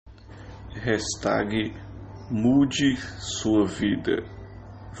Hashtag mude sua vida.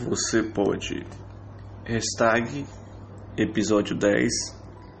 Você pode. Hashtag episódio 10.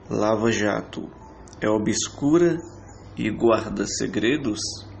 Lava Jato. É obscura e guarda segredos?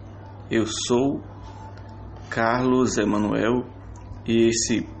 Eu sou Carlos Emanuel e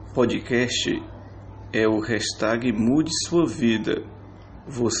esse podcast é o hashtag mude sua vida.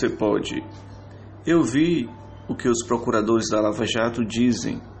 Você pode. Eu vi o que os procuradores da Lava Jato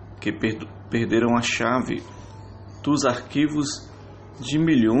dizem, que perderam a chave dos arquivos de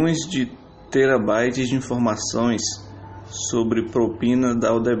milhões de terabytes de informações sobre propina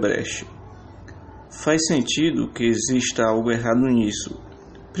da Odebrecht. Faz sentido que exista algo errado nisso.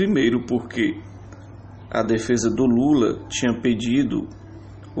 Primeiro porque a defesa do Lula tinha pedido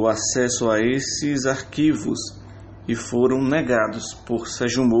o acesso a esses arquivos e foram negados por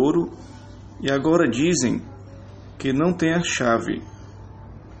Sérgio Moro e agora dizem que não tem a chave.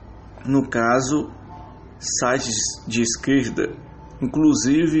 No caso, sites de esquerda,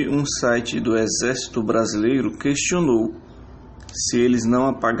 inclusive um site do Exército Brasileiro, questionou se eles não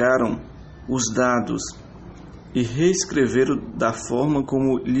apagaram os dados e reescreveram da forma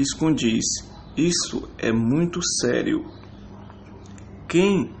como lhes condiz. Isso é muito sério.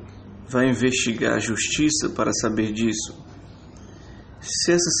 Quem vai investigar a justiça para saber disso?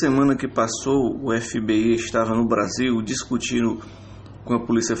 Se essa semana que passou o FBI estava no Brasil discutindo com a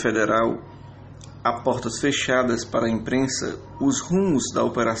Polícia Federal, a portas fechadas para a imprensa, os rumos da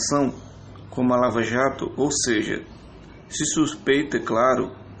operação, como a Lava Jato, ou seja, se suspeita,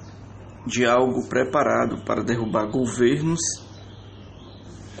 claro, de algo preparado para derrubar governos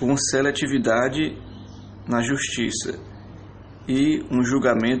com seletividade na justiça e um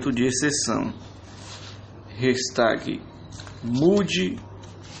julgamento de exceção. Hashtag mude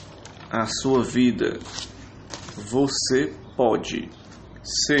a sua vida. Você pode.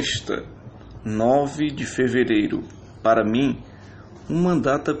 Sexta, 9 de fevereiro. Para mim, uma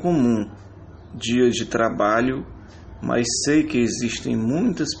data comum, dia de trabalho, mas sei que existem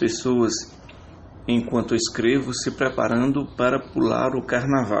muitas pessoas, enquanto escrevo, se preparando para pular o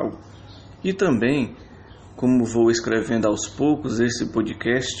Carnaval. E também, como vou escrevendo aos poucos esse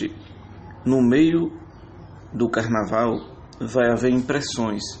podcast, no meio do Carnaval vai haver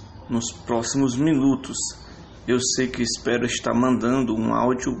impressões. Nos próximos minutos, eu sei que espero estar mandando um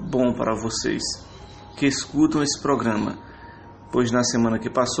áudio bom para vocês que escutam esse programa, pois na semana que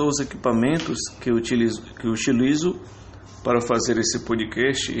passou os equipamentos que eu utilizo para fazer esse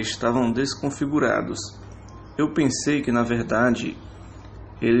podcast estavam desconfigurados. Eu pensei que na verdade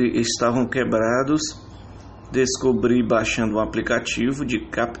eles estavam quebrados. Descobri baixando um aplicativo de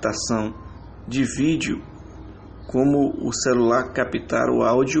captação de vídeo, como o celular captar o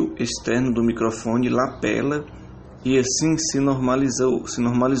áudio externo do microfone lapela e assim se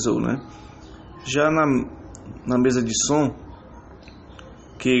normalizou, né? Já na mesa de som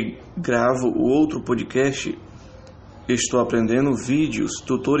que gravo o outro podcast, estou aprendendo vídeos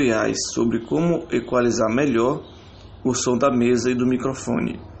tutoriais sobre como equalizar melhor o som da mesa e do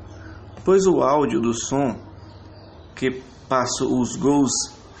microfone, pois o áudio do som que passo os gols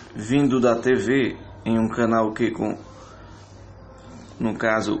vindo da TV em um canal que no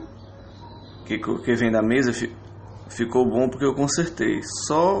caso que vem da mesa ficou bom porque eu consertei.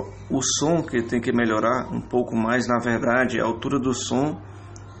 Só o som que tem que melhorar um pouco mais, na verdade, a altura do som.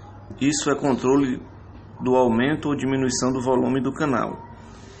 Isso é controle do aumento ou diminuição do volume do canal.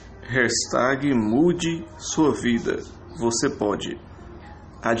 Hashtag mude sua vida. Você pode.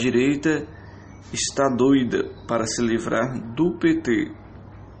 A direita está doida para se livrar do PT.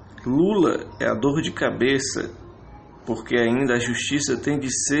 Lula é a dor de cabeça, porque ainda a justiça tem de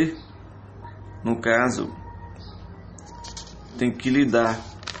ser, no caso, tem que lhe dar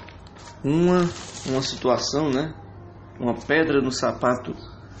uma situação, né? Uma pedra no sapato.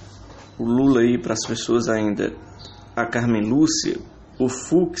 O Lula aí para as pessoas ainda. A Carmen Lúcia, o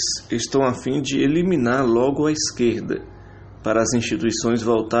Fux estão a fim de eliminar logo a esquerda, para as instituições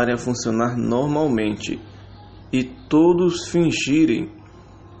voltarem a funcionar normalmente e todos fingirem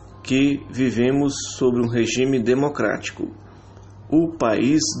que vivemos sobre um regime democrático, o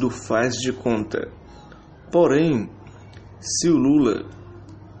país do faz de conta. Porém, se o Lula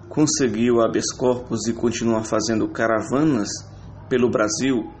conseguiu habeas corpus e continuar fazendo caravanas pelo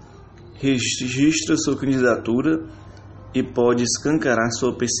Brasil, registra sua candidatura e pode escancarar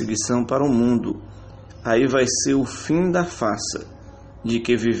sua perseguição para o mundo. Aí vai ser o fim da farsa de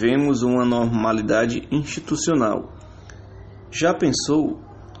que vivemos uma normalidade institucional. Já pensou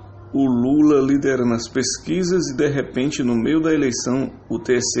o Lula liderando as pesquisas e de repente no meio da eleição o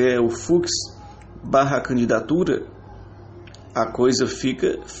TSE é o Fux / candidatura? a coisa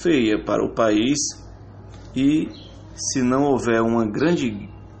fica feia para o país e se não houver uma grande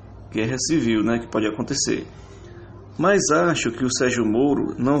guerra civil, que pode acontecer. Mas acho que o Sérgio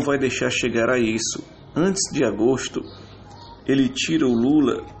Moro não vai deixar chegar a isso. Antes de agosto, ele tira o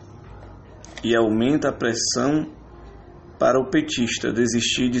Lula e aumenta a pressão para o petista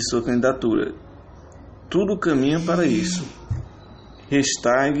desistir de sua candidatura. Tudo caminha para isso.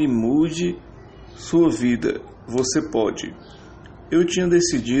 #mude sua vida. Você pode. Eu tinha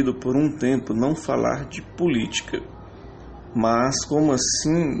decidido por um tempo não falar de política. Mas como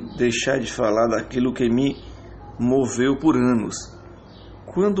assim deixar de falar daquilo que me moveu por anos?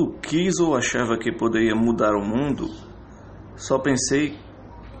 Quando quis ou achava que poderia mudar o mundo, só pensei,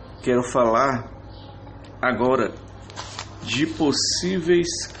 quero falar agora de possíveis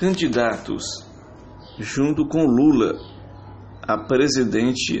candidatos junto com Lula a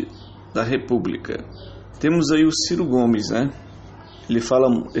presidente da República. Temos aí o Ciro Gomes,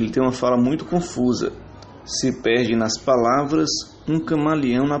 Ele tem uma fala muito confusa. Se perde nas palavras, um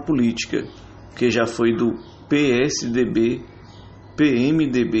camaleão na política, que já foi do PSDB,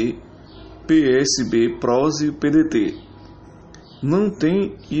 PMDB, PSB, PROS e PDT. Não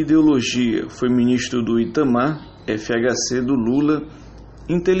tem ideologia, foi ministro do Itamar, FHC do Lula,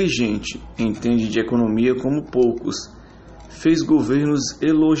 inteligente, entende de economia como poucos, fez governos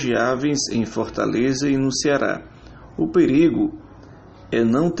elogiáveis em Fortaleza e no Ceará. O perigo é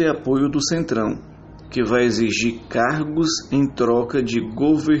não ter apoio do Centrão, que vai exigir cargos em troca de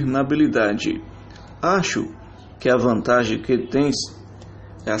governabilidade. Acho que a vantagem que tem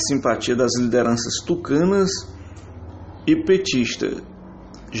é a simpatia das lideranças tucanas e petista.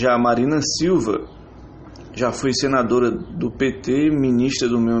 Já a Marina Silva já foi senadora do PT, ministra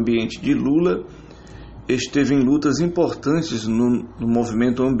do Meio Ambiente de Lula, esteve em lutas importantes no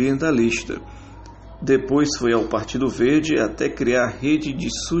movimento ambientalista. Depois foi ao Partido Verde até criar a Rede de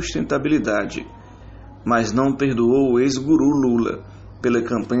Sustentabilidade, mas não perdoou o ex-guru Lula pela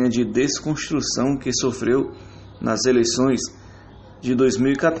campanha de desconstrução que sofreu nas eleições de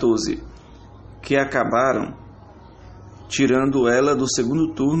 2014, que acabaram tirando ela do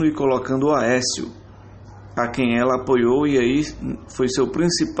segundo turno e colocando o Aécio, a quem ela apoiou, e aí foi seu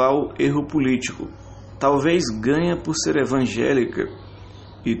principal erro político. Talvez ganha por ser evangélica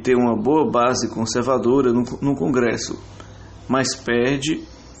e ter uma boa base conservadora no Congresso, mas perde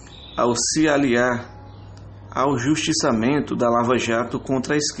ao se aliar ao justiçamento da Lava Jato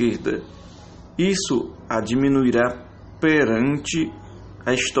contra a esquerda. Isso a diminuirá perante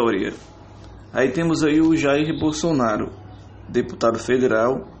a história. Aí temos aí o Jair Bolsonaro, deputado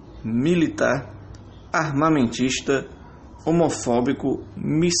federal, militar, armamentista, homofóbico,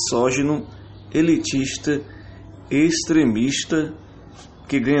 misógino, elitista, extremista,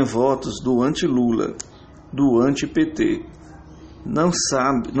 que ganha votos do anti-Lula, do anti-PT. Não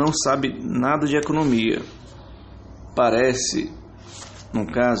sabe nada de economia. Parece, no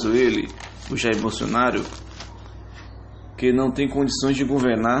caso ele, o Jair Bolsonaro, que não tem condições de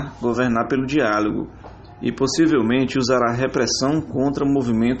governar pelo diálogo e possivelmente usará repressão contra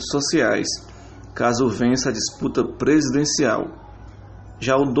movimentos sociais, caso vença a disputa presidencial.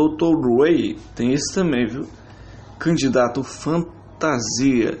 Já o Dr. Ray tem esse também, candidato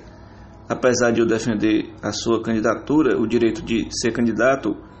fantasia. Apesar de eu defender a sua candidatura, o direito de ser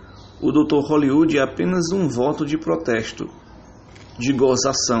candidato, o Dr. Hollywood é apenas um voto de protesto, de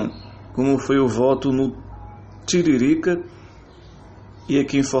gozação, como foi o voto no Tiririca. E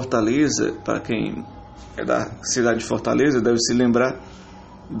aqui em Fortaleza, para quem é da cidade de Fortaleza, deve se lembrar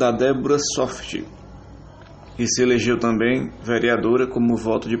da Débora Soft, que se elegeu também vereadora como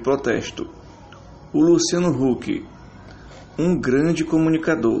voto de protesto. O Luciano Huck, um grande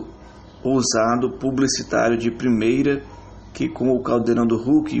comunicador, ousado publicitário de primeira, que com o Caldeirão do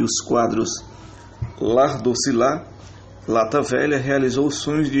Huck e os quadros Lar Docilá, Lata Velha, realizou os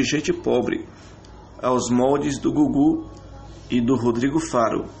sonhos de gente pobre, aos moldes do Gugu e do Rodrigo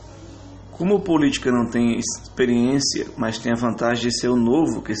Faro. Como o política não tem experiência, mas tem a vantagem de ser o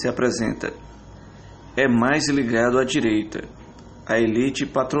novo que se apresenta, é mais ligado à direita, à elite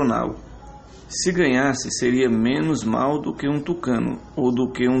patronal. Se ganhasse, seria menos mal do que um tucano ou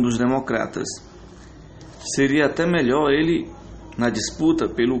do que um dos democratas. Seria até melhor ele na disputa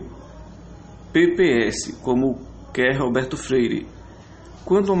pelo PPS, como quer Roberto Freire.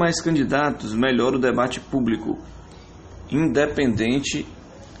 Quanto mais candidatos, melhor o debate público, independente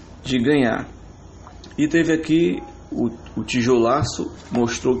de ganhar. E teve aqui o tijolaço,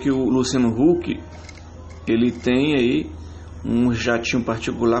 mostrou que o Luciano Huck, ele tem aí um jatinho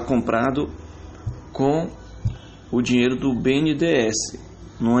particular comprado com o dinheiro do BNDES,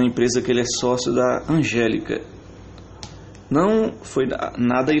 numa empresa que ele é sócio da Angélica. Não foi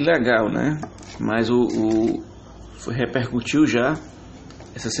nada ilegal, né? Mas repercutiu já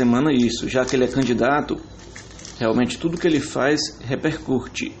essa semana isso. Já que ele é candidato, realmente tudo que ele faz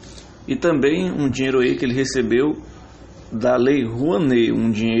repercute. E também um dinheiro aí que ele recebeu da Lei Rouanet, um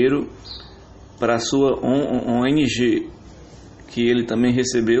dinheiro para a sua ONG, que ele também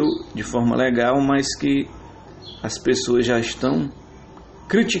recebeu de forma legal, mas que as pessoas já estão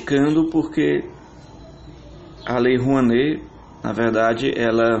criticando porque a Lei Rouanet, na verdade,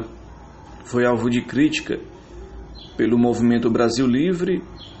 ela foi alvo de crítica pelo Movimento Brasil Livre,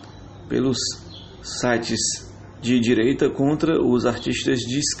 pelos sites de direita contra os artistas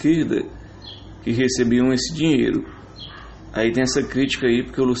de esquerda que recebiam esse dinheiro. Aí tem essa crítica aí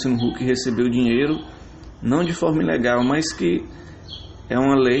porque o Luciano Huck recebeu dinheiro não de forma ilegal, mas que é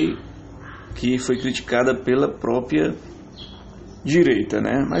uma lei que foi criticada pela própria direita,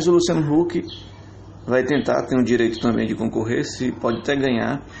 né? Mas o Luciano Huck vai tentar, tem o direito também de concorrer, se pode até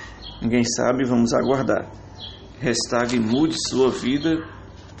ganhar, ninguém sabe, vamos aguardar. Hashtag mude sua vida,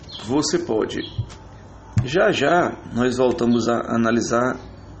 você pode. Já já nós voltamos a analisar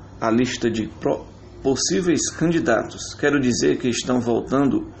a lista de possíveis candidatos. Quero dizer que estão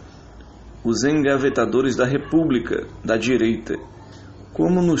voltando os engavetadores da República, da direita,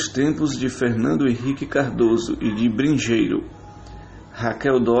 como nos tempos de Fernando Henrique Cardoso e de Brinjeiro.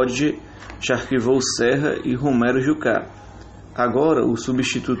 Raquel Dodge já arquivou Serra e Romero Jucá. Agora, o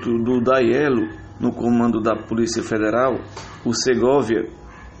substituto do Daiello no comando da Polícia Federal, o Segovia,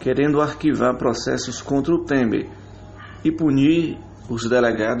 querendo arquivar processos contra o Temer e punir os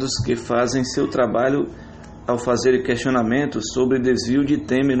delegados que fazem seu trabalho ao fazer questionamentos sobre desvio de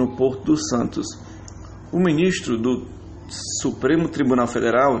Temer no Porto dos Santos. O ministro do Supremo Tribunal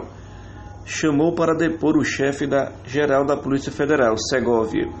Federal chamou para depor o chefe geral da Polícia Federal,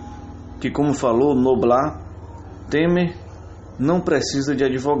 Segovia, que, como falou Noblar, Temer não precisa de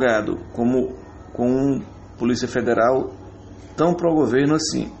advogado, como com Polícia Federal tão pró-governo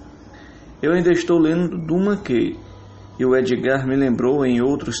assim. Eu ainda estou lendo do Manquei, e o Edgar me lembrou em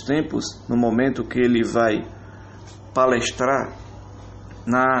outros tempos, no momento que ele vai palestrar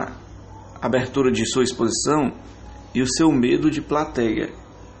na abertura de sua exposição, e o seu medo de plateia.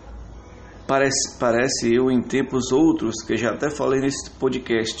 Parece eu em tempos outros, que já até falei nesse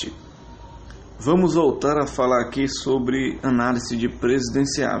podcast. Vamos voltar a falar aqui sobre análise de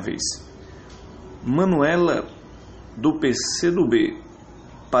presidenciáveis. Manuela, do PCdoB,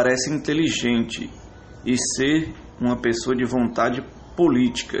 parece inteligente e ser uma pessoa de vontade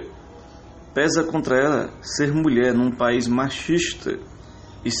política. Pesa contra ela ser mulher num país machista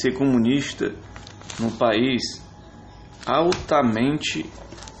e ser comunista num país altamente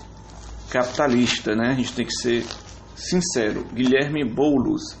capitalista, né? A gente tem que ser sincero. Guilherme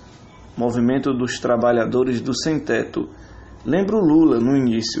Boulos, Movimento dos Trabalhadores do Sem Teto. Lembra o Lula no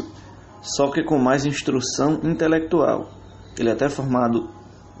início, só que com mais instrução intelectual. Ele é até formado,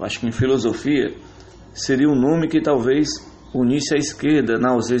 acho que em filosofia, seria um nome que talvez unisse a esquerda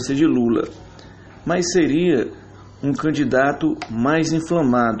na ausência de Lula. Mas seria um candidato mais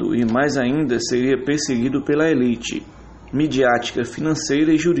inflamado e mais ainda seria perseguido pela elite midiática,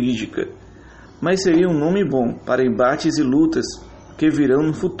 financeira e jurídica. Mas seria um nome bom para embates e lutas que virão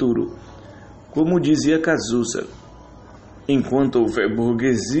no futuro. Como dizia Cazuza, enquanto houver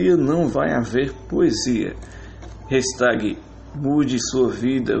burguesia, não vai haver poesia. Hashtag mude sua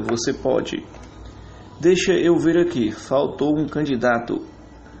vida, você pode. Deixa eu ver aqui, faltou um candidato.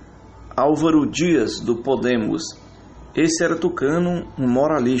 Álvaro Dias, do Podemos. Esse era tucano, um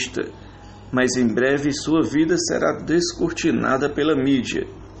moralista, mas em breve sua vida será descortinada pela mídia.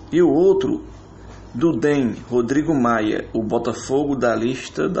 E o outro, do DEM, Rodrigo Maia, o Botafogo da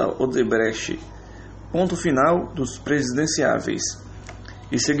lista da Odebrecht. Ponto final dos presidenciáveis.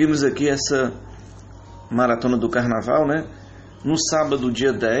 E seguimos aqui essa maratona do Carnaval, né? No sábado,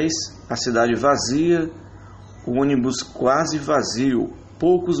 dia 10, a cidade vazia, o ônibus quase vazio,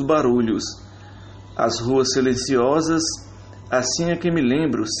 poucos barulhos, as ruas silenciosas. Assim é que me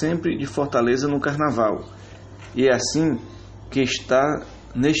lembro sempre de Fortaleza no Carnaval. E é assim que está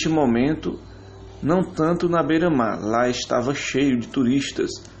neste momento, não tanto na beira-mar. Lá estava cheio de turistas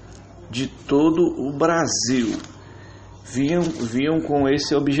de todo o Brasil. Vinham com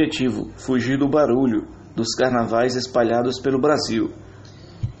esse objetivo, fugir do barulho dos carnavais espalhados pelo Brasil.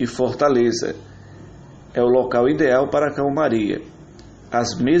 E Fortaleza é o local ideal para a calmaria.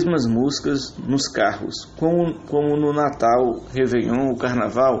 As mesmas músicas nos carros, como no Natal, Réveillon, o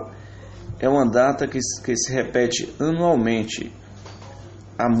Carnaval, é uma data que se repete anualmente,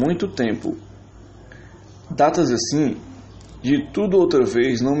 há muito tempo. Datas assim, de tudo outra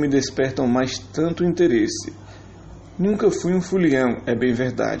vez, não me despertam mais tanto interesse. Nunca fui um folião, é bem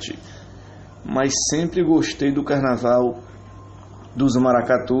verdade, mas sempre gostei do carnaval, dos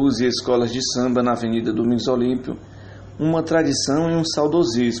maracatus e escolas de samba na Avenida Domingos Olímpio, uma tradição e um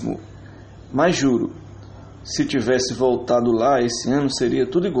saudosismo. Mas juro, se tivesse voltado lá esse ano seria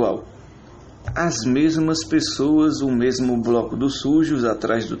tudo igual. As mesmas pessoas, o mesmo bloco dos sujos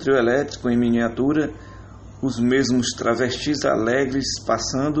atrás do trio elétrico em miniatura, os mesmos travestis alegres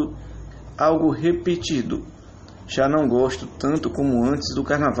passando, algo repetido. Já não gosto tanto como antes do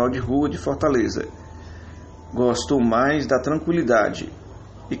carnaval de rua de Fortaleza. Gosto mais da tranquilidade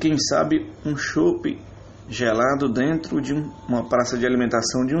e, quem sabe, um chopp gelado dentro de uma praça de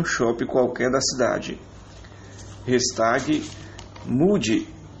alimentação de um shopping qualquer da cidade. Hashtag mude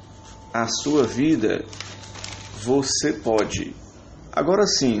a sua vida, você pode. Agora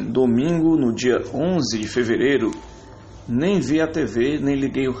sim, domingo, no dia 11 de fevereiro, nem vi a TV, nem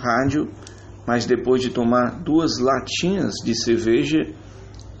liguei o rádio, mas depois de tomar 2 latinhas de cerveja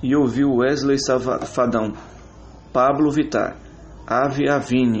e ouvir Wesley Safadão, Pablo Vittar, Ave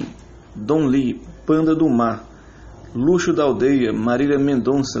Avine, Dom Lee, Panda do Mar, Luxo da Aldeia, Marília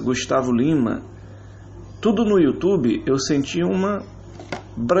Mendonça, Gustavo Lima, tudo no YouTube, eu senti uma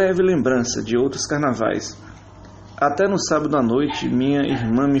breve lembrança de outros carnavais. Até no sábado à noite, minha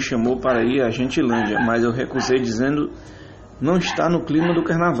irmã me chamou para ir à Gentilândia, mas eu recusei dizendo não está no clima do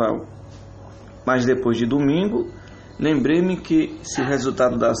carnaval. Mas depois de domingo, lembrei-me que se o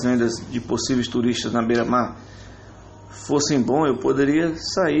resultado das vendas de possíveis turistas na beira-mar fossem bom, eu poderia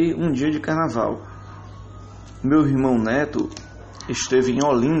sair um dia de carnaval. Meu irmão Neto esteve em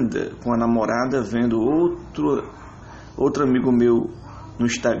Olinda com a namorada vendo outro amigo meu no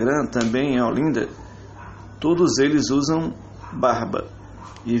Instagram, também em Olinda. Todos eles usam barba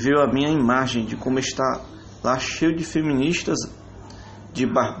e viu a minha imagem de como está lá cheio de feministas, de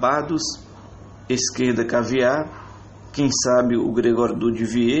barbados, esquerda caviar, quem sabe o Gregório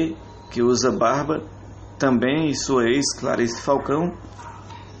Duvier, que usa barba, também e sua ex Clarice Falcão.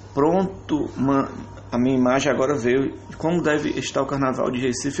 Pronto, a minha imagem agora veio de como deve estar o carnaval de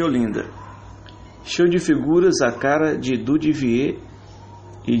Recife e Olinda. Cheio de figuras, a cara de Duvier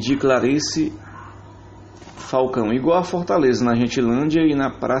e de Clarice Falcão, igual a Fortaleza, na Gentilândia e na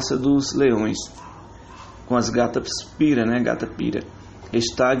Praça dos Leões, com as gatas pira, né? Gata pira.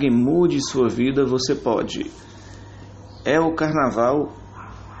 Hashtag mude sua vida, você pode. É o carnaval,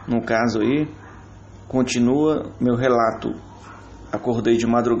 no caso aí, continua meu relato. Acordei de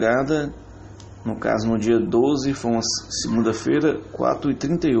madrugada, no caso no dia 12, foi uma segunda-feira,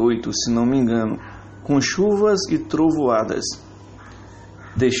 4h38, se não me engano, com chuvas e trovoadas.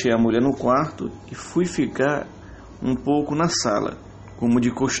 Deixei a mulher no quarto e fui ficar um pouco na sala, como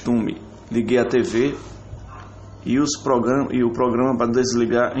de costume. Liguei a TV e o programa para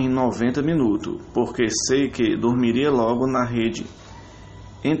desligar em 90 minutos, porque sei que dormiria logo na rede.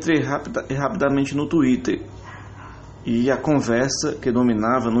 Entrei rapidamente no Twitter e a conversa que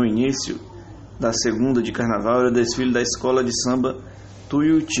dominava no início da segunda de carnaval era o desfile da escola de samba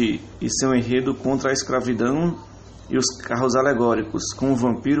Tuiuti e seu enredo contra a escravidão e os carros alegóricos, com o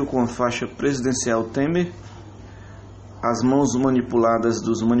vampiro com a faixa presidencial Temer, as mãos manipuladas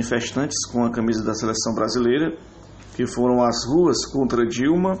dos manifestantes com a camisa da seleção brasileira, que foram às ruas contra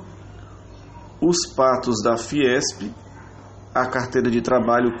Dilma, os patos da Fiesp, a carteira de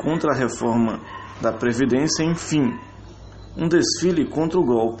trabalho contra a reforma da Previdência, enfim, um desfile contra o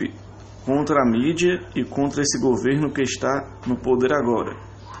golpe, contra a mídia e contra esse governo que está no poder agora.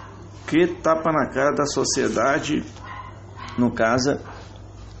 Que tapa na cara da sociedade. No caso,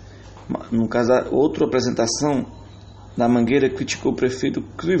 outra apresentação da Mangueira criticou o prefeito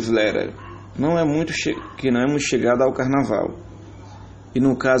Crivellera, que não é muito chegada ao carnaval. E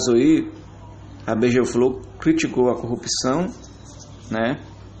no caso aí, a Beija-Flor criticou a corrupção, né?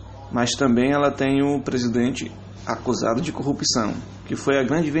 Mas também ela tem o presidente acusado de corrupção, que foi a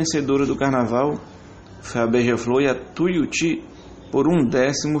grande vencedora do carnaval, foi a Beija-Flor, e a Tuiuti, por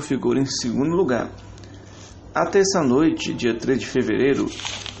 1/10, ficou em segundo lugar. A terça-noite, dia 3 de fevereiro,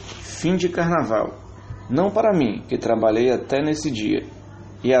 fim de carnaval. Não para mim, que trabalhei até nesse dia.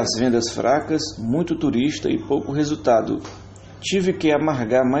 E as vendas fracas, muito turista e pouco resultado. Tive que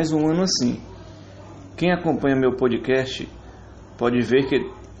amargar mais um ano assim. Quem acompanha meu podcast pode ver que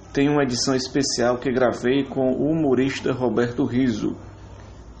tem uma edição especial que gravei com o humorista Roberto Rizzo.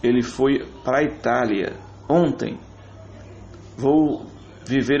 Ele foi para a Itália ontem. Vou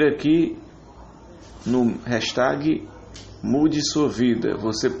viver aqui no hashtag mude sua vida,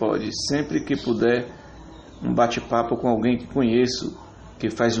 você pode, sempre que puder, um bate-papo com alguém que conheço, que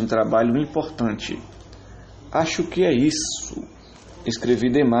faz um trabalho importante. Acho que é isso.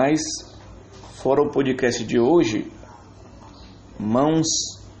 Escrevi demais, fora o podcast de hoje, mãos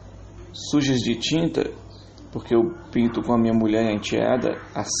sujas de tinta, porque eu pinto com a minha mulher e a enteada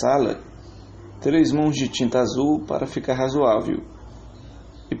a sala, 3 mãos de tinta azul para ficar razoável.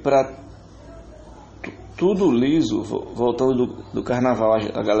 E para tudo liso, voltando do carnaval,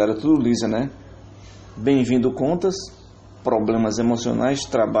 a galera tudo lisa, né? Bem-vindo contas, problemas emocionais,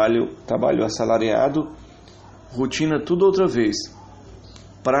 trabalho assalariado, rotina, tudo outra vez.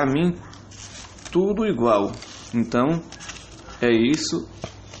 Para mim, tudo igual. Então, é isso.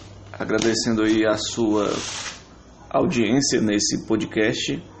 Agradecendo aí a sua audiência nesse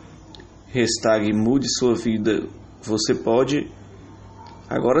podcast. Hashtag mude sua vida, você pode.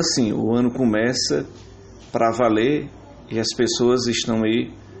 Agora sim, o ano começa para valer e as pessoas estão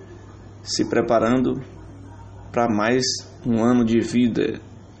aí se preparando para mais um ano de vida.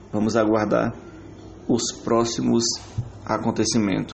 Vamos aguardar os próximos acontecimentos.